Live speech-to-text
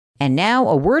And now,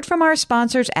 a word from our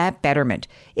sponsors at Betterment.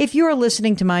 If you're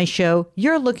listening to my show,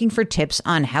 you're looking for tips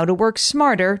on how to work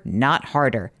smarter, not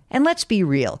harder. And let's be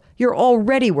real, you're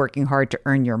already working hard to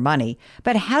earn your money.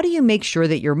 But how do you make sure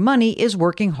that your money is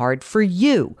working hard for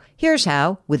you? Here's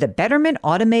how. With a Betterment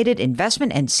automated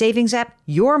investment and savings app,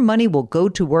 your money will go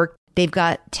to work. They've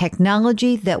got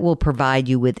technology that will provide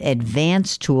you with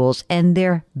advanced tools, and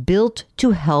they're built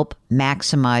to help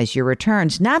maximize your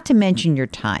returns, not to mention your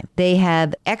time. They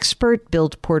have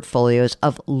expert-built portfolios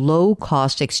of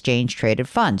low-cost exchange-traded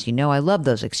funds. You know I love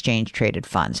those exchange-traded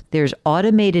funds. There's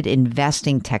automated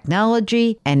investing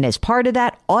technology, and as part of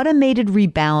that, automated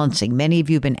rebalancing. Many of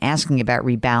you have been asking about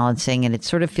rebalancing, and it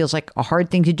sort of feels like a hard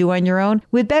thing to do on your own.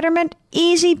 With Betterment,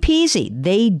 easy peasy.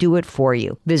 They do it for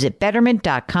you. Visit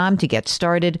Betterment.com to get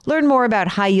started. Learn more about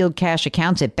high-yield cash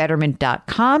accounts at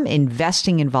Betterment.com.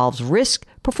 Investing involves risk.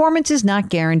 Performance is not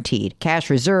guaranteed.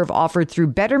 Cash reserve offered through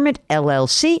Betterment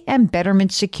LLC and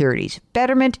Betterment Securities.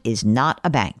 Betterment is not a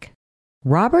bank.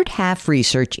 Robert Half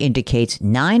research indicates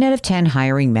 9 out of 10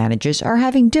 hiring managers are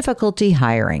having difficulty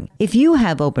hiring. If you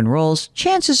have open roles,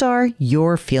 chances are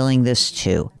you're feeling this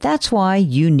too. That's why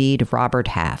you need Robert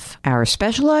Half. Our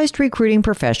specialized recruiting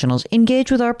professionals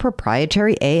engage with our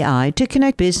proprietary AI to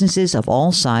connect businesses of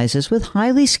all sizes with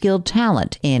highly skilled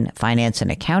talent in finance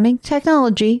and accounting,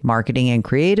 technology, marketing and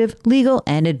creative, legal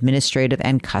and administrative,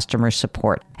 and customer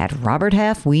support. At Robert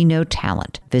Half, we know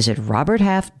talent. Visit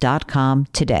roberthalf.com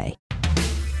today.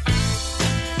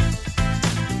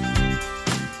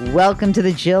 Welcome to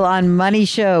the Jill on Money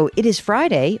Show. It is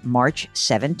Friday, March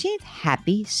 17th.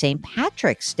 Happy St.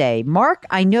 Patrick's Day. Mark,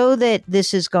 I know that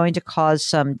this is going to cause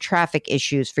some traffic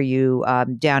issues for you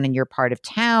down in your part of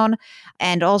town,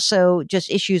 and also just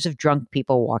issues of drunk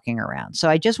people walking around. So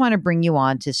I just want to bring you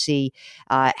on to see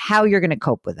how you're going to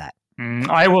cope with that.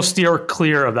 I will steer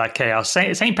clear of that chaos.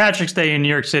 St. Patrick's Day in New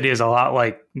York City is a lot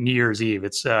like New Year's Eve.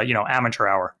 It's, amateur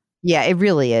hour. Yeah, it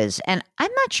really is. And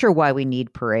I'm not sure why we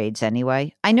need parades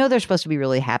anyway. I know they're supposed to be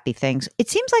really happy things. It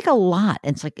seems like a lot.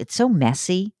 And it's so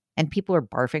messy and people are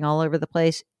barfing all over the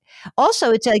place. Also,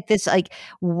 it's like this,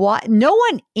 what?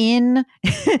 Nobody in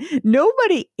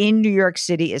New York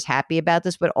City is happy about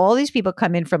this, but all these people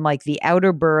come in from like the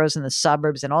outer boroughs and the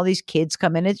suburbs, and all these kids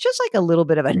come in. It's just like a little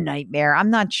bit of a nightmare. I'm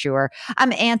not sure.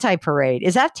 I'm anti-parade.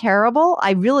 Is that terrible?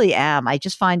 I really am. I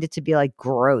just find it to be like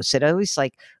gross. It always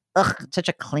such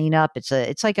a cleanup.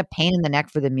 It's like a pain in the neck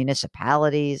for the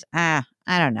municipalities. I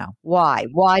don't know. Why?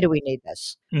 Why do we need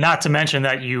this? Not to mention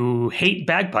that you hate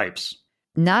bagpipes.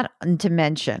 Not to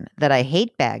mention that I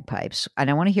hate bagpipes. I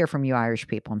don't want to hear from you Irish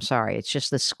people. I'm sorry. It's just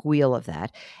the squeal of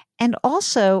that. And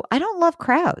also, I don't love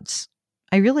crowds.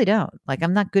 I really don't.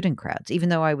 I'm not good in crowds, even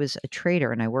though I was a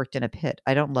trader and I worked in a pit.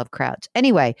 I don't love crowds.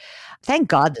 Anyway, thank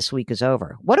God this week is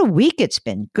over. What a week it's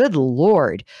been. Good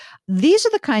Lord. These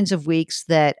are the kinds of weeks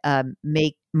that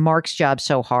make Mark's job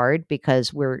so hard,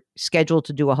 because we're scheduled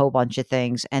to do a whole bunch of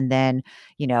things. And then,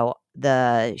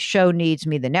 the show needs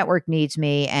me, the network needs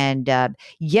me. And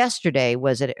yesterday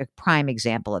was a prime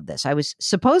example of this. I was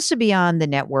supposed to be on the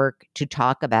network to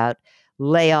talk about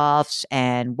layoffs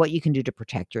and what you can do to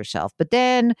protect yourself. But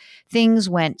then things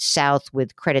went south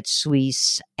with Credit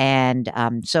Suisse. And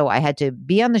so I had to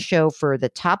be on the show for the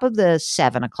top of the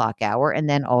 7 o'clock hour and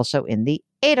then also in the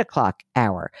 8 o'clock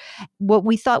hour. What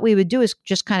we thought we would do is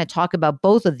just kind of talk about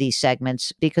both of these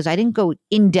segments, because I didn't go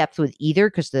in depth with either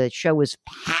because the show was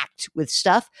packed with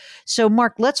stuff. So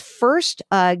Mark, let's first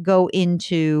go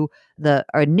into the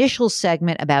initial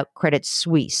segment about Credit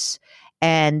Suisse,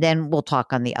 and then we'll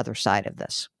talk on the other side of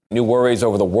this. New worries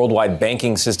over the worldwide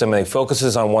banking system, and it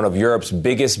focuses on one of Europe's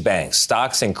biggest banks.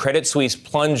 Stocks in Credit Suisse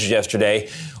plunged yesterday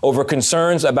over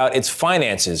concerns about its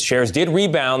finances. Shares did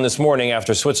rebound this morning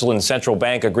after Switzerland's central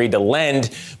bank agreed to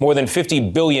lend more than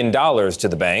 $50 billion to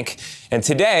the bank. And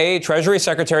today, Treasury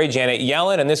Secretary Janet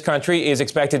Yellen in this country is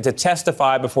expected to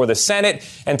testify before the Senate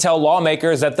and tell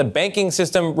lawmakers that the banking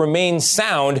system remains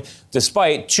sound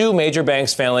despite two major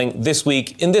banks failing this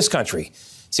week in this country.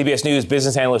 CBS News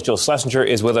business analyst Jill Schlesinger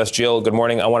is with us. Jill, good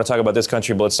morning. I want to talk about this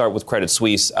country, but let's start with Credit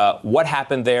Suisse. What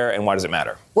happened there and why does it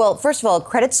matter? Well, first of all,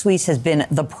 Credit Suisse has been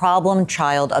the problem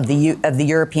child of the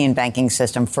European banking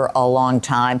system for a long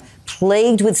time,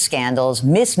 plagued with scandals,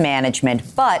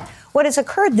 mismanagement. But what has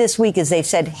occurred this week is they've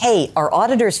said, hey, our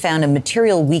auditors found a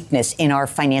material weakness in our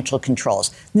financial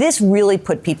controls. This really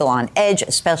put people on edge,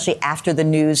 especially after the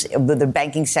news of the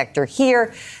banking sector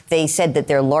here. They said that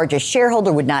their largest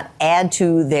shareholder would not add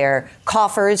to their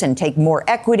coffers and take more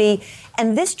equity.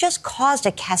 And this just caused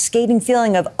a cascading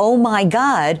feeling of, oh, my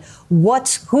God,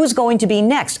 who's going to be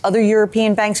next? Other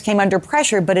European banks came under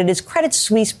pressure, but it is Credit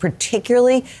Suisse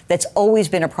particularly that's always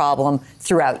been a problem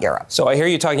throughout Europe. So I hear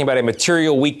you talking about a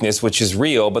material weakness, which is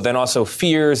real, but then also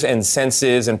fears and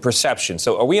senses and perception.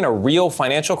 So are we in a real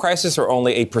financial crisis or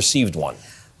only a perceived one?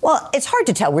 Well, it's hard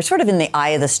to tell. We're sort of in the eye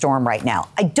of the storm right now.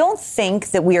 I don't think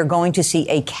that we are going to see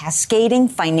a cascading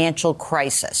financial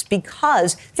crisis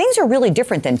because things are really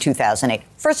different than 2008.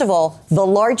 First of all, the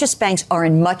largest banks are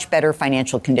in much better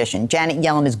financial condition. Janet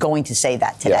Yellen is going to say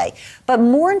that today. Yeah. But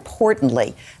more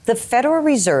importantly, the Federal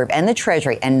Reserve and the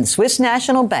Treasury and the Swiss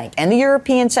National Bank and the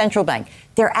European Central Bank,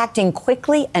 they're acting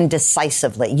quickly and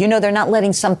decisively. You know, they're not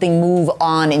letting something move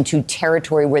on into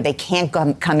territory where they can't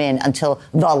come in until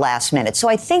the last minute. So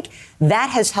I think that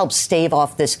has helped stave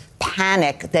off this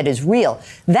panic that is real.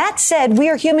 That said, we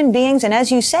are human beings. And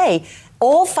as you say,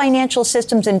 all financial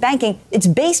systems and banking, it's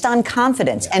based on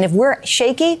confidence. And if we're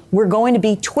shaky, we're going to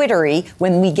be twittery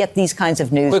when we get these kinds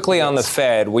of news. Quickly on the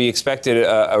Fed, we expected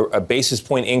a basis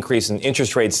point increase in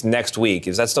interest rates next week.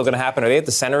 Is that still going to happen? Are they at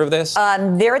the center of this?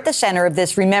 They're at the center of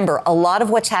this. Remember, a lot of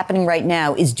what's happening right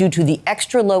now is due to the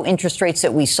extra low interest rates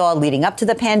that we saw leading up to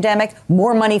the pandemic,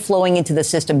 more money flowing into the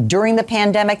system during the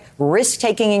pandemic,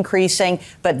 risk-taking increasing.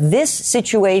 But this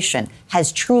situation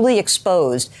has truly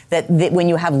exposed that when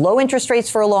you have low interest rates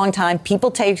for a long time,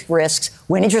 people take risks.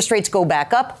 When interest rates go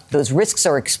back up, those risks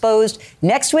are exposed.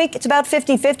 Next week, it's about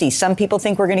 50-50. Some people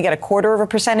think we're going to get a quarter of a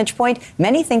percentage point.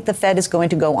 Many think the Fed is going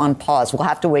to go on pause. We'll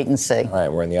have to wait and see. All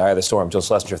right, we're in the eye of the storm. Jill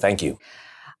Schlesinger, thank you.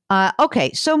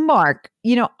 Okay, so Mark,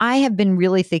 you know, I have been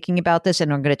really thinking about this,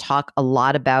 and I'm going to talk a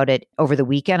lot about it over the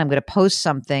weekend. I'm going to post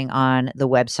something on the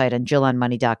website on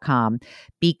JillOnMoney.com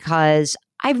because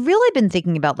I've really been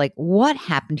thinking about, like, what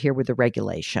happened here with the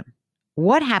regulation?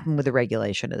 What happened with the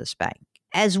regulation of this bank?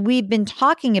 As we've been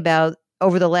talking about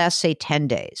over the last, say, 10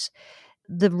 days,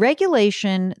 the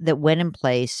regulation that went in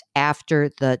place after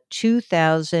the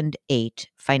 2008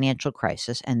 financial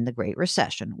crisis and the Great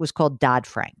Recession was called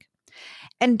Dodd-Frank.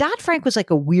 And Dodd-Frank was like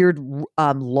a weird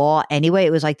law anyway.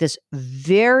 It was like this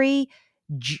very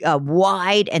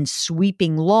wide and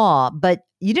sweeping law, but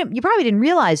you probably didn't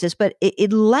realize this, but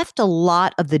it left a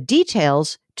lot of the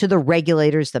details to the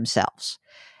regulators themselves.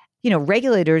 You know,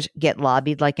 regulators get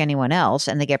lobbied like anyone else,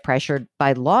 and they get pressured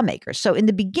by lawmakers. So in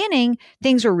the beginning,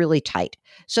 things were really tight.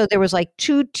 So there was like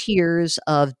two tiers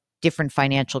of different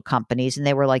financial companies, and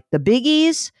they were like the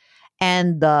biggies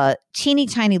and the teeny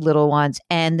tiny little ones.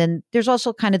 And then there's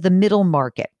also kind of the middle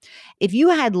market. If you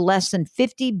had less than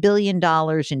 $50 billion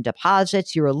in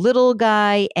deposits, you're a little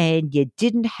guy and you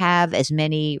didn't have as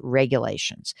many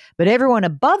regulations. But everyone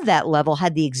above that level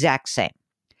had the exact same.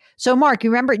 So, Mark,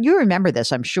 you remember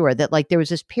this, I'm sure, that like there was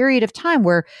this period of time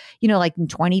where, you know, like in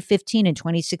 2015 and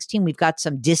 2016, we've got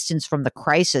some distance from the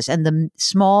crisis, and the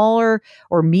smaller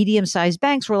or medium-sized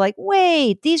banks were like,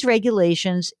 wait, these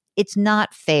regulations, it's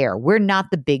not fair. We're not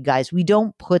the big guys. We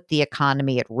don't put the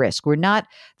economy at risk. We're not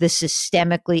the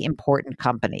systemically important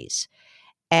companies.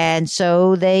 And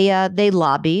so they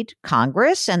lobbied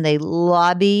Congress and they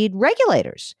lobbied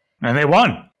regulators. And they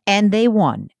won. And they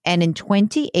won. And in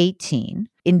 2018,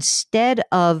 instead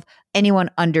of anyone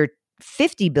under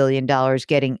 $50 billion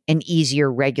getting an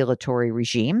easier regulatory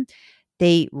regime,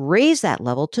 they raised that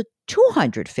level to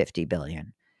 $250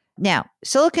 billion. Now,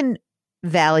 Silicon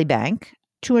Valley Bank,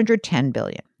 $210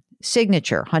 billion.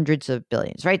 Signature, hundreds of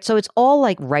billions, right? So it's all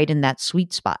like right in that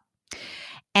sweet spot.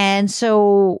 And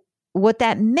so what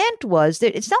that meant was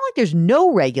that it's not like there's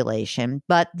no regulation,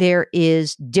 but there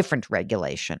is different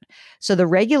regulation. So the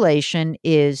regulation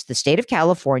is the state of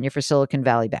California for Silicon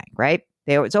Valley Bank, right?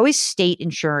 It's always state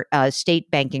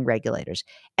banking regulators.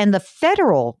 And the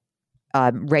federal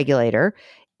regulator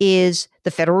is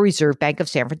the Federal Reserve Bank of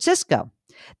San Francisco.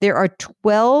 There are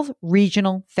 12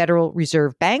 regional Federal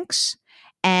Reserve banks,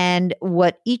 and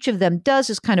what each of them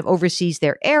does is kind of oversees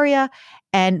their area.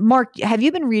 And Mark, have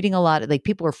you been reading a lot? Like,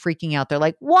 people are freaking out. They're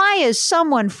like, why is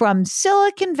someone from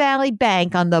Silicon Valley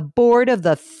Bank on the board of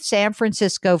the San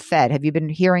Francisco Fed? Have you been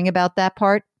hearing about that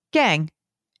part? Gang,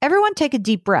 everyone take a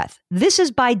deep breath. This is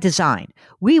by design.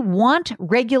 We want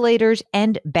regulators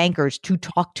and bankers to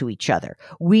talk to each other.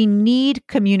 We need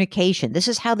communication. This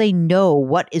is how they know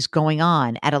what is going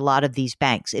on at a lot of these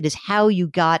banks. It is how you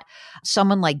got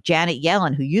someone like Janet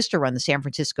Yellen, who used to run the San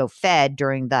Francisco Fed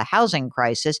during the housing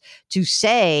crisis, to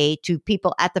say to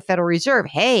people at the Federal Reserve,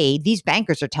 hey, these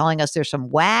bankers are telling us there's some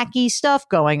wacky stuff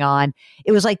going on.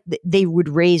 It was like they would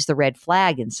raise the red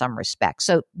flag in some respects.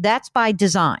 So that's by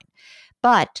design.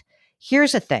 But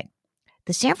here's the thing.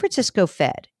 The San Francisco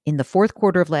Fed in the fourth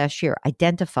quarter of last year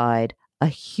identified a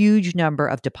huge number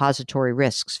of depository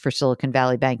risks for Silicon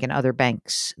Valley Bank and other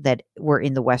banks that were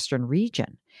in the Western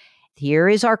region. Here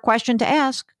is our question to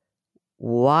ask.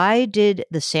 Why did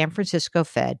the San Francisco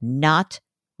Fed not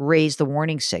raise the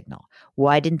warning signal?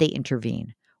 Why didn't they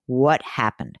intervene? What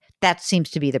happened? That seems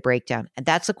to be the breakdown. And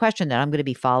that's the question that I'm going to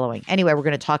be following. Anyway, we're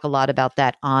going to talk a lot about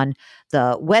that on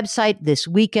the website this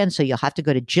weekend. So you'll have to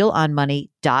go to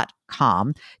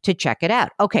JillOnMoney.com to check it out.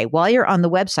 Okay, while you're on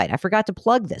the website, I forgot to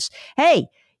plug this. Hey,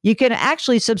 you can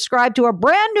actually subscribe to a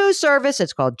brand new service.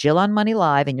 It's called Jill on Money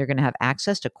Live, and you're going to have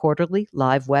access to quarterly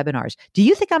live webinars. Do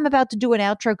you think I'm about to do an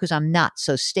outro? Because I'm not.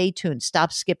 So stay tuned.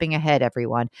 Stop skipping ahead,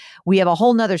 everyone. We have a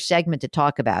whole nother segment to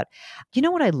talk about. You know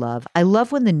what I love? I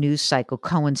love when the news cycle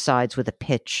coincides with a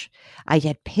pitch. I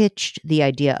had pitched the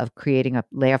idea of creating a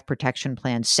layoff protection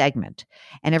plan segment,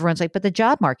 and everyone's like, but the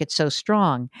job market's so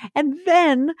strong. And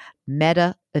then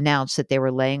Meta announced that they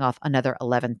were laying off another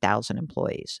 11,000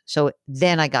 employees. So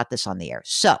then I got this on the air.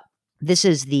 So this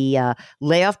is the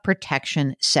layoff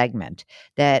protection segment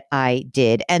that I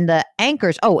did. And the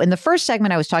anchors, in the first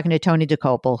segment, I was talking to Tony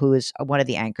DeCopel, who is one of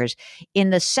the anchors. In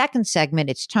the second segment,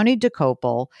 it's Tony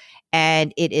DeCopel,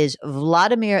 and it is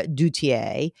Vladimir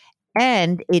Duthier,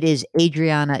 and it is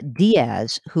Adriana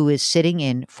Diaz, who is sitting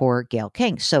in for Gayle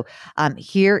King. So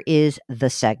here is the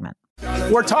segment.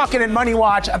 We're talking in Money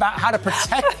Watch about how to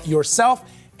protect yourself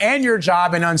and your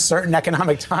job in uncertain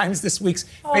economic times. This week's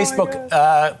Facebook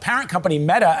parent company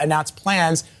Meta announced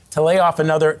plans to lay off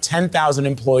another 10,000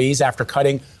 employees after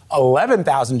cutting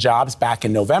 11,000 jobs back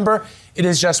in November. It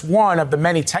is just one of the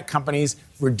many tech companies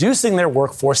reducing their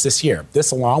workforce this year.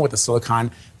 This, along with the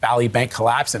Silicon Valley Bank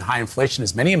collapse and high inflation,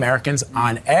 has many Americans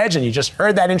on edge. And you just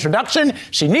heard that introduction.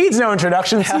 She needs no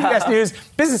introduction. CBS News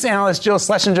business analyst Jill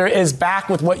Schlesinger is back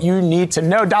with what you need to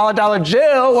know. Dollar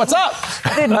Jill, what's up?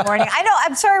 Good morning. I know,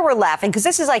 I'm sorry we're laughing because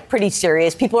this is like pretty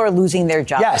serious. People are losing their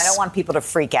jobs. Yes. I don't want people to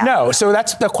freak out. No, so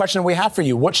that's the question we have for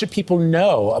you. What should people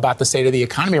know about the state of the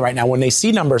economy right now when they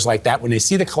see numbers like that, when they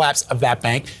see the collapse of that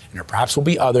bank, and there perhaps will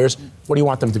be others? What do you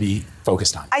want them to be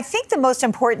focused on? I think the most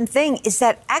important thing is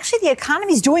that actually the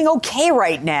economy is doing okay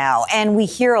right now. And we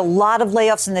hear a lot of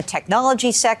layoffs in the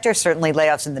technology sector, certainly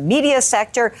layoffs in the media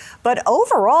sector. But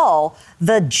overall,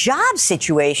 the job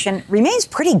situation remains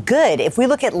pretty good. If we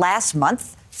look at last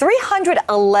month,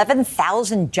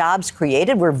 311,000 jobs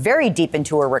created. We're very deep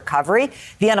into a recovery.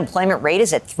 The unemployment rate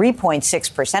is at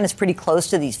 3.6%. It's pretty close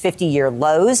to these 50-year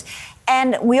lows.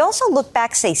 And we also look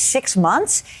back, say, 6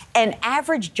 months, and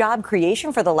average job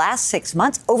creation for the last 6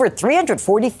 months, over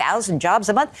 340,000 jobs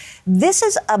a month. This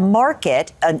is a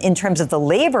market, in terms of the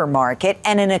labor market,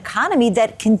 and an economy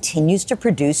that continues to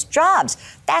produce jobs.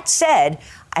 That said,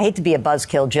 I hate to be a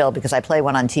buzzkill, Jill, because I play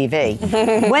one on TV.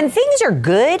 When things are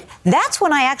good, that's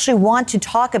when I actually want to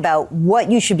talk about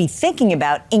what you should be thinking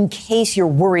about in case you're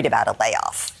worried about a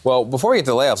layoff. Well, before we get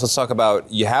to layoffs, let's talk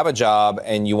about you have a job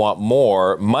and you want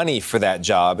more money for that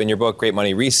job. In your book, Great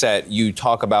Money Reset, you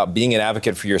talk about being an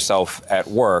advocate for yourself at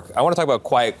work. I want to talk about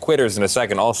quiet quitters in a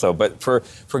second also, but for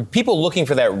people looking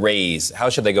for that raise, how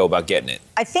should they go about getting it?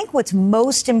 I think what's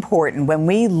most important when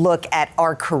we look at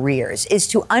our careers is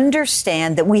to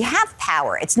understand that we have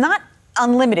power. It's not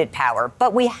unlimited power,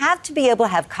 but we have to be able to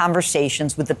have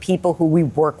conversations with the people who we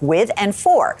work with and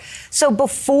for. So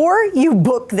before you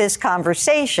book this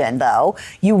conversation, though,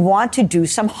 you want to do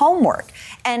some homework.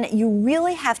 And you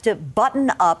really have to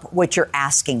button up what you're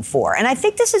asking for. And I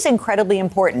think this is incredibly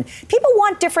important. People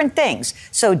want different things.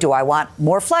 So do I want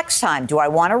more flex time? Do I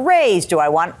want a raise? Do I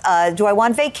want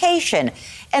vacation?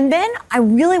 And then I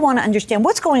really want to understand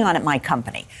what's going on at my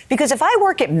company. Because if I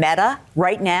work at Meta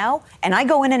right now and I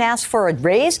go in and ask for a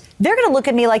raise, they're going to look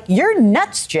at me like, you're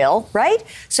nuts, Jill, right?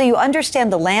 So you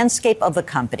understand the landscape of the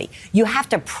company. You have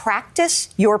to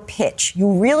practice your pitch.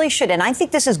 You really should. And I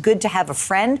think this is good to have a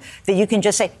friend that you can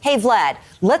just say, hey, Vlad,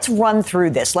 let's run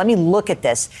through this. Let me look at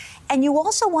this. And you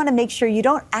also want to make sure you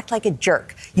don't act like a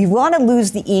jerk. You want to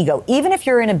lose the ego. Even if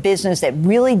you're in a business that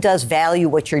really does value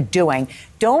what you're doing,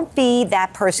 don't be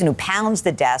that person who pounds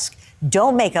the desk.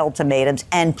 Don't make ultimatums.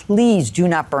 And please do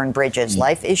not burn bridges.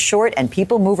 Life is short and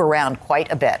people move around quite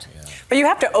a bit. But you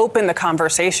have to open the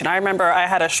conversation. I remember I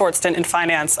had a short stint in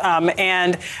finance,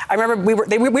 and I remember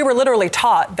we were literally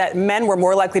taught that men were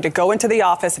more likely to go into the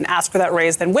office and ask for that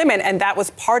raise than women, and that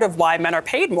was part of why men are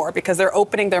paid more, because they're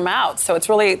opening their mouths. So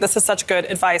this is such good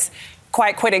advice.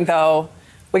 Quiet quitting, though.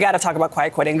 We got to talk about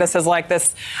quiet quitting. This is like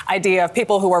this idea of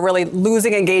people who are really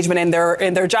losing engagement in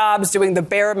their jobs, doing the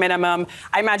bare minimum.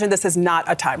 I imagine this is not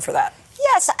a time for that.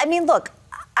 Yes. I mean, look,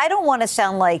 I don't want to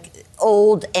sound like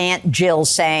old Aunt Jill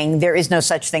saying there is no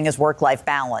such thing as work-life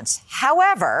balance.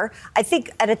 However, I think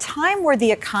at a time where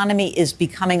the economy is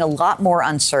becoming a lot more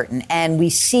uncertain and we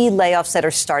see layoffs that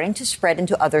are starting to spread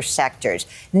into other sectors,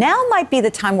 now might be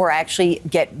the time where I actually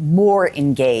get more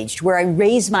engaged, where I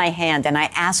raise my hand and I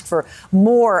ask for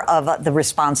more of the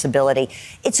responsibility.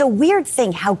 It's a weird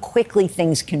thing how quickly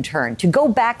things can turn. To go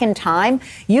back in time,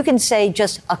 you can say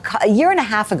just a year and a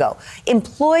half ago,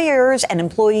 employers and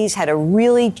employees had a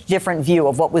really different view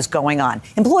of what was going on.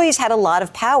 Employees had a lot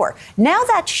of power. Now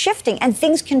that's shifting and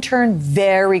things can turn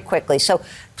very quickly. So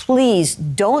please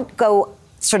don't go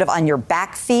sort of on your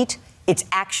back feet. It's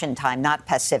action time, not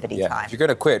passivity time. If you're going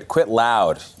to quit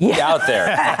loud. Get out there.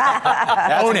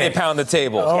 That's when they pound the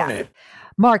table. Own it.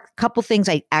 Mark, a couple things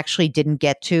I actually didn't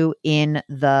get to in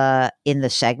the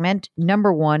segment.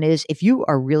 Number one is if you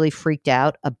are really freaked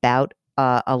out about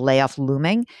a layoff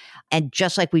looming, and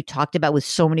just like we talked about with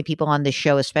so many people on this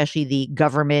show, especially the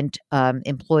government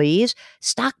employees,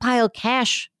 stockpile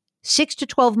cash. 6 to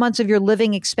 12 months of your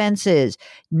living expenses.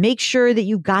 Make sure that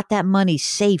you got that money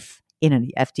safe in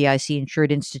an FDIC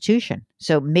insured institution.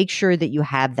 So make sure that you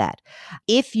have that.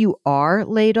 If you are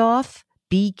laid off,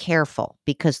 be careful,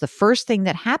 because the first thing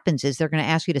that happens is they're going to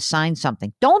ask you to sign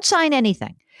something. Don't sign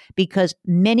anything, because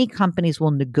many companies will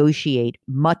negotiate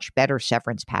much better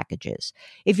severance packages.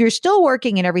 If you're still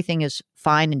working and everything is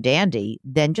fine and dandy,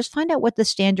 then just find out what the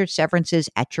standard severance is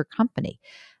at your company.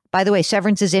 By the way,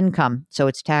 severance is income, so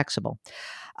it's taxable.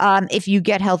 If you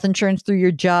get health insurance through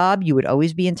your job, you would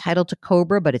always be entitled to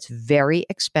COBRA, but it's very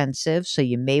expensive. So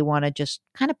you may want to just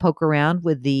kind of poke around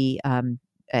with the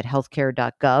at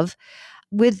healthcare.gov.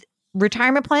 With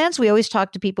retirement plans, we always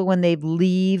talk to people when they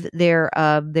leave their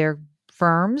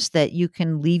firms that you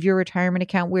can leave your retirement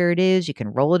account where it is. You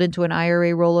can roll it into an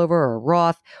IRA rollover or a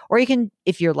Roth, or you can,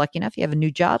 if you're lucky enough, you have a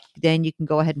new job, then you can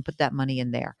go ahead and put that money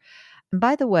in there. And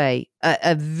by the way,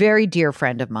 a very dear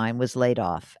friend of mine was laid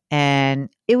off, and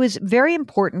it was very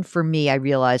important for me. I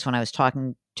realized when I was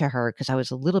talking to her, because I was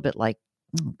a little bit like,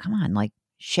 oh, come on, like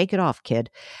shake it off, kid.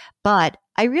 But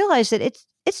I realized that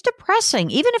it's depressing,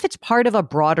 even if it's part of a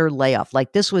broader layoff.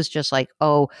 Like this was just like,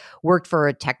 oh, worked for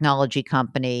a technology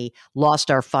company, lost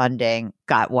our funding,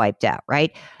 got wiped out,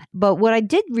 right? But what I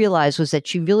did realize was that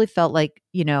she really felt like,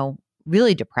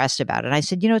 really depressed about it. And I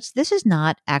said, this is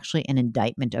not actually an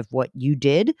indictment of what you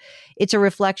did. It's a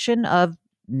reflection of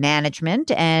management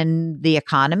and the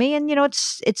economy. And,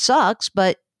 it sucks,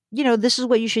 but, this is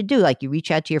what you should do. Like you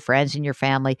reach out to your friends and your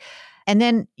family. And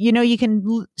then, you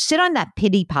can sit on that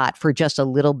pity pot for just a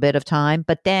little bit of time.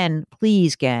 But then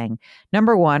please, gang,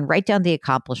 number one, write down the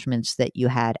accomplishments that you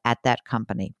had at that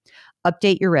company.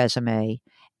 Update your resume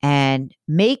and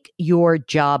make your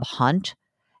job hunt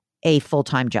a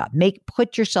full-time job.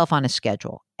 Put yourself on a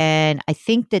schedule. And I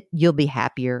think that you'll be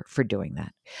happier for doing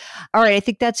that. All right. I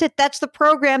think that's it. That's the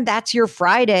program. That's your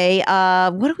Friday.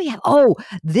 What do we have? Oh,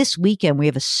 this weekend, we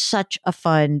have such a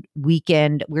fun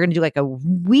weekend. We're going to do like a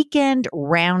weekend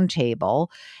roundtable.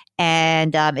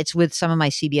 And it's with some of my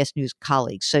CBS News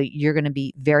colleagues. So you're going to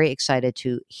be very excited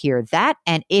to hear that.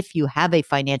 And if you have a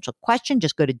financial question,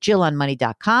 just go to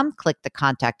JillOnMoney.com, click the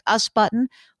Contact Us button.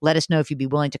 Let us know if you'd be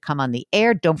willing to come on the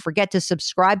air. Don't forget to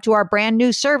subscribe to our brand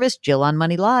new service, Jill on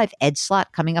Money Live. Ed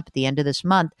Slott coming up at the end of this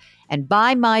month. And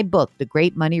buy my book, The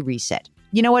Great Money Reset.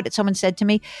 You know what? Someone said to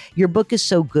me, your book is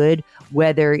so good,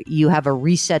 whether you have a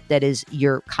reset that is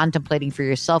you're contemplating for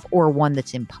yourself or one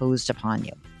that's imposed upon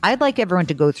you. I'd like everyone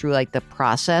to go through like the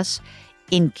process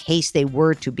in case they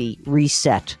were to be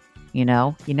reset. You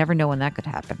never know when that could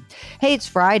happen. Hey, it's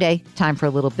Friday. Time for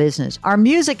a little business. Our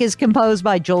music is composed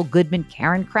by Joel Goodman,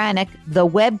 Karen Kranick, the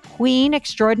web queen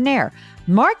extraordinaire.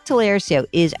 Mark Talercio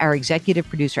is our executive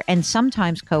producer and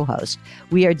sometimes co-host.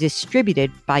 We are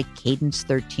distributed by Cadence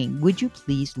 13. Would you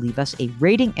please leave us a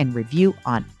rating and review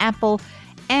on Apple?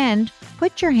 And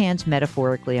put your hands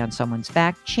metaphorically on someone's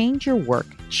back. Change your work,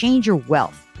 change your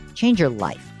wealth, change your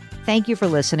life. Thank you for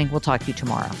listening. We'll talk to you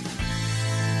tomorrow.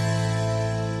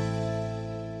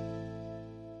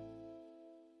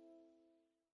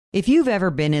 If you've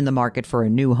ever been in the market for a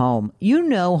new home, you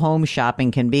know home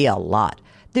shopping can be a lot.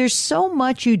 There's so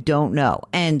much you don't know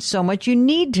and so much you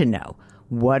need to know.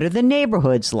 What are the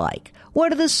neighborhoods like?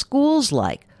 What are the schools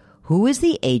like? Who is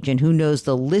the agent who knows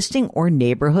the listing or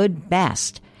neighborhood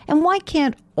best? And why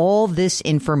can't all this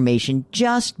information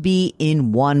just be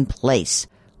in one place?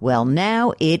 Well,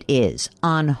 now it is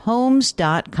on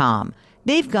Homes.com.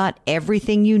 They've got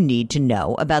everything you need to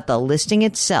know about the listing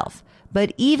itself,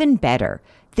 but even better,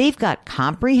 they've got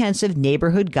comprehensive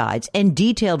neighborhood guides and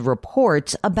detailed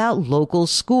reports about local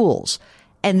schools.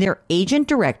 And their agent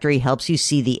directory helps you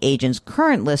see the agent's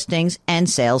current listings and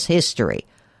sales history.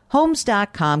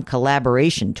 Homes.com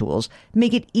collaboration tools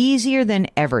make it easier than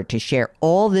ever to share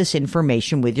all this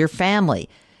information with your family.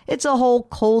 It's a whole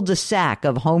cul-de-sac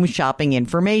of home shopping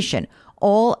information,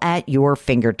 all at your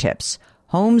fingertips.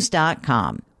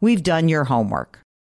 Homes.com. We've done your homework.